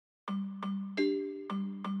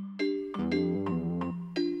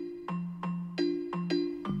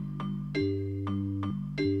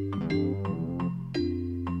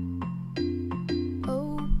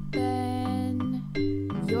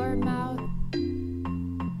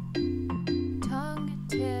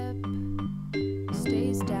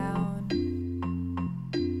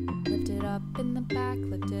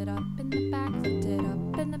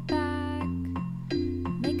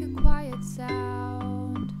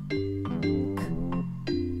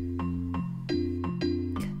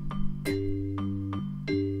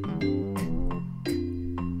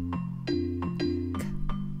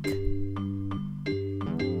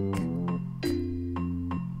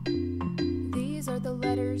These are the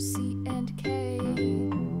letters C and K.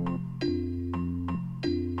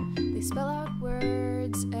 They spell out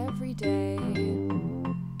words every day.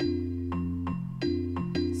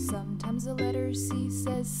 Sometimes the letter C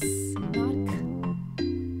says S, not K.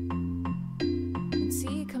 When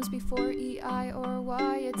C comes before E, I, or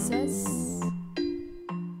Y, it says S.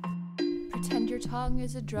 Pretend your tongue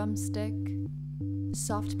is a drumstick. The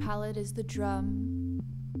soft palate is the drum.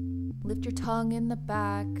 Lift your tongue in the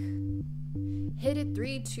back. Hit it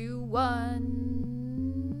 3, 2,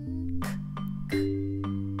 1.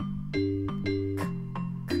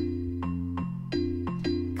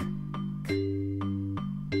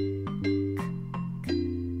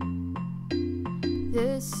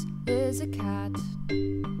 This is a cat.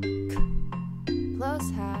 K plus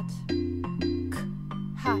hat. K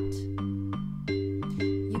hat.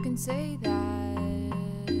 You can say that.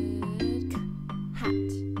 K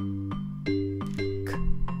hat. K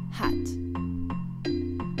hat.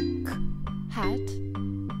 K hat.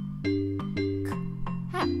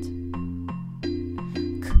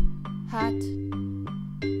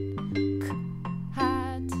 K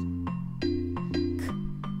hat. K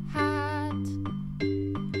hat.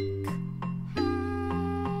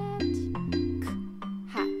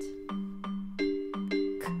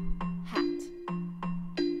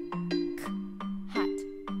 K hat.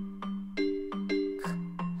 K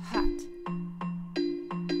hat.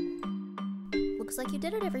 Looks like you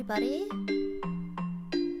did it, everybody.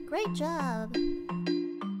 Great job.